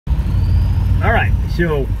All right,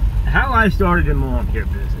 so how I started in the lawn care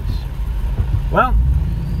business. Well,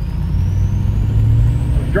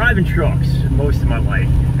 I was driving trucks most of my life,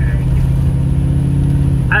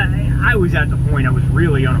 and I was at the point I was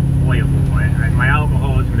really unemployable. My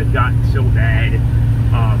alcoholism had gotten so bad.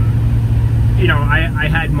 You know, I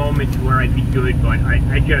had moments where I'd be good, but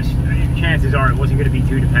I just, chances are it wasn't going to be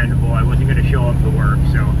too dependable. I wasn't going to show up to work,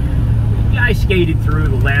 so I skated through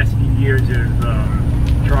the last few years of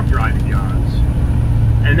truck driving jobs.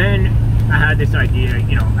 And then I had this idea,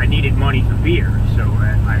 you know, I needed money for beer, so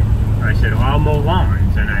I said, well, I'll mow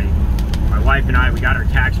lawns. And my wife and I, we got our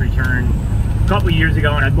tax return a couple of years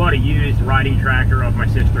ago, and I bought a used riding tractor off my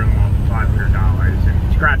sister-in-law for $500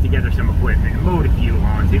 and scrapped together some equipment and mowed a few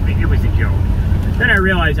lawns. It was a joke. Then I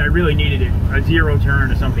realized I really needed a zero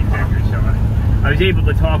turn or something bigger, so I was able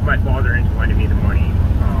to talk my father into lending me the money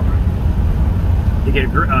to get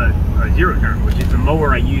a zero turn, which is the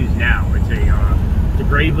mower I use now. It's a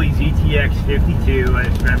Gravely ZTX 52. I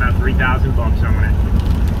spent about $3,000 on it.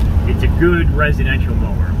 It's a good residential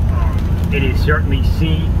mower. It is certainly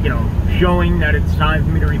showing that it's time for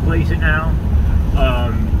me to replace it now.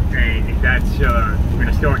 And that's we're going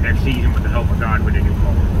to start next season with the help of God with a new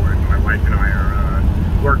mower for it. My wife and I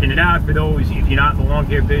are working it out. For those, if you're not in the lawn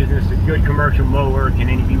care business, a good commercial mower can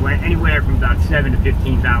be anywhere from about $7,000 to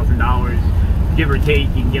 $15,000, give or take.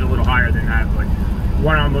 You can get a little higher than that, but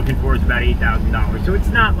one I'm looking for is about $8,000. So it's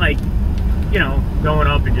not like, you know, going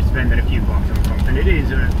up and just spending a few bucks on something. It is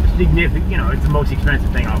a significant, you know, it's the most expensive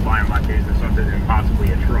thing I'll buy in my business other than possibly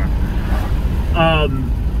a truck.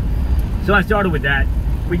 So I started with that.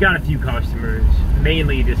 We got a few customers.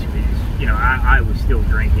 Mainly this was, you know, I was still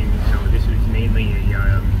drinking, so this was mainly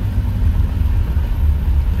a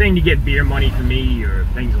thing to get beer money for me or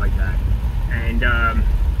things like that. And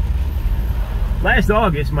last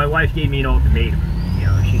August, my wife gave me an ultimatum. You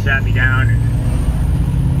know, she sat me down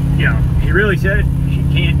and, you know, she really said she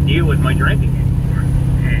can't deal with my drinking anymore.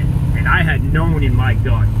 And I had known in my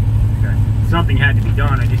gut that something had to be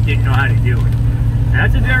done. I just didn't know how to do it. And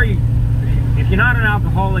that's a very, if you're not an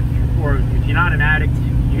alcoholic or if you're not an addict,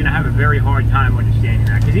 you're going to have a very hard time understanding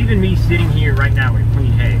that. Because even me sitting here right now with a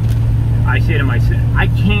clean head, I say to myself, I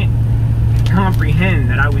can't comprehend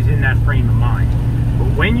that I was in that frame of mind.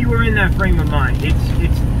 But when you are in that frame of mind, it's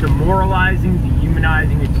demoralizing,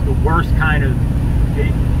 dehumanizing. It's the worst kind of.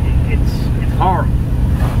 It's horrible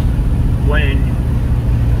when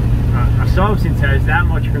a substance has that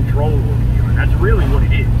much control over you, and that's really what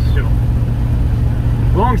it is. So,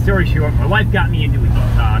 long story short, my wife got me into a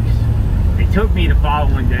detox. It took me the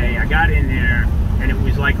following day. I got in there, and it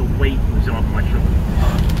was like a weight was off my shoulders.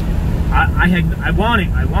 I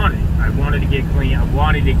wanted to get clean.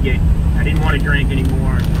 I didn't want to drink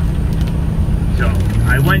anymore. So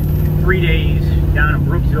I went 3 days down in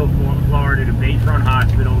Brooksville, Florida, to Bayfront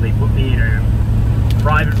Hospital. They put me in a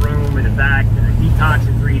private room in the back, and I detoxed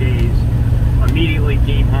in 3 days. Immediately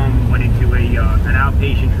came home and went into an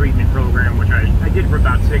outpatient treatment program, which I did for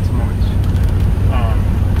about 6 months.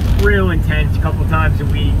 Real intense, a couple times a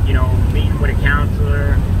week, you know, meeting with a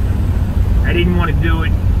counselor. I didn't want to do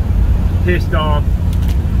it. Pissed off.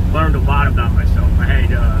 Learned a lot about myself. I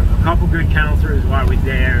had a couple good counselors while I was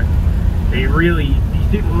there. These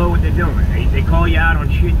people know what they're doing. They call you out on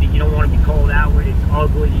shit that you don't want to be called out with. It's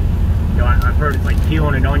ugly. You know, I've heard it's like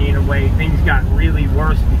peeling an onion away. Things got really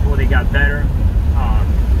worse before they got better.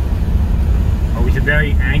 I was a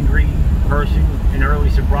very angry person in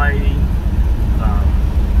early sobriety.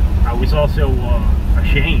 I was also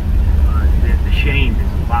ashamed. The shame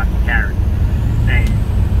is a lot to carry. And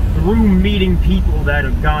through meeting people that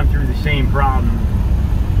have gone through the same problem,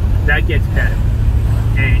 that gets better.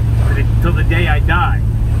 And till the day I die,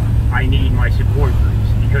 I need my support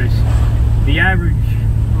groups, because the average,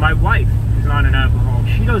 my wife is not an alcoholic.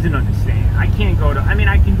 She doesn't understand. I can go to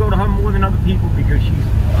her more than other people because she's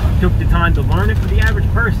took the time to learn it. For the average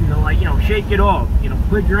person, they're like, you know, shake it off, you know,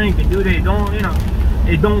 quit drinking, do that. Don't, you know,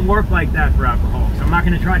 it don't work like that for alcoholics. I'm not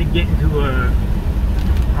going to try to get into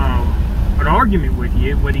an argument with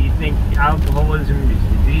you whether you think alcoholism is a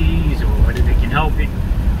disease or whether they can help it.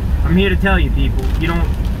 I'm here to tell you, people, you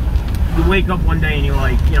wake up one day and you're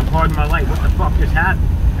like, you know, pardon my life, what the fuck just happened?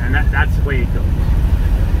 And that's the way it goes.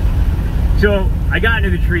 So I got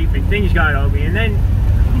into the treatment, things got ugly, and then,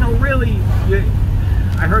 you know, really,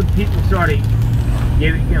 I heard people started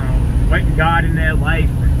giving, you know, letting God in their life.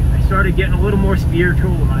 I started getting a little more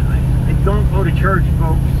spiritual. I don't go to church,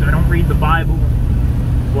 folks. I don't read the Bible.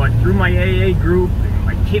 But through my AA group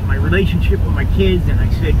and my relationship with my kids, and I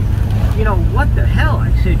said, you know, what the hell? I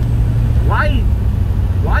said, why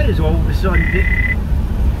is all of a sudden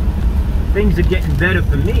things are getting better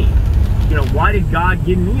for me? you know, why did God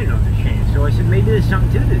give me another chance? So I said, maybe there's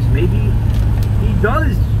something to this. Maybe he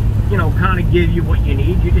does, you know, kind of give you what you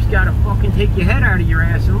need. You just got to fucking take your head out of your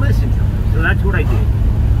ass and listen to him. So that's what I did.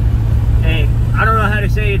 And I don't know how to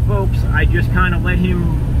say it, folks. I just kind of let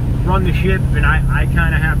him run the ship, and I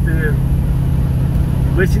kind of have to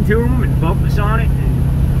listen to him and focus on it.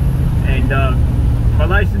 And my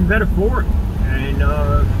life's been better for it. And,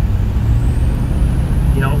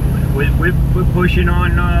 you know, we're pushing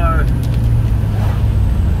on,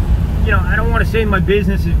 you know, I don't want to say my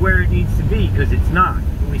business is where it needs to be, because it's not.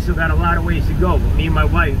 We still got a lot of ways to go. But me and my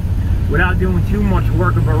wife, without doing too much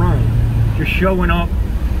work of our own, just showing up,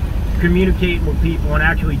 communicating with people, and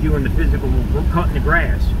actually doing the physical, we're cutting the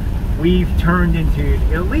grass, we've turned into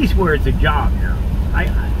at least where it's a job now.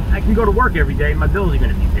 I can go to work every day, my bills are going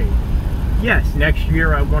to be paid. Yes, next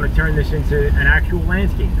year I want to turn this into an actual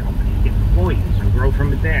landscape company, get employees and grow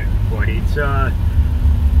from it there. But it's,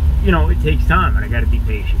 you know, it takes time, and I got to be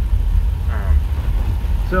patient.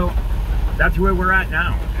 So that's where we're at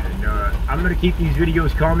now. And I'm going to keep these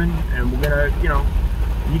videos coming, and we're going to, you know,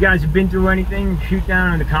 if you guys have been through anything, shoot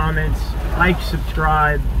down in the comments, like,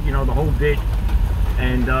 subscribe, you know, the whole bit.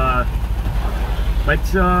 And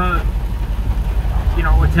let's, you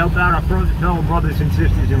know, let's help out our fellow brothers and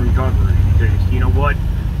sisters in recovery, because you know what,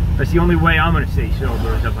 that's the only way I'm going to stay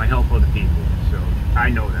sober, is if I help other people. So I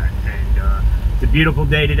know that. And it's a beautiful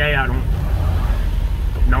day today. I don't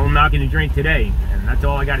know, I'm not going to drink today, and that's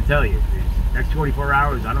all I got to tell you. Next 24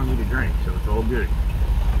 hours I don't need a drink, so it's all good.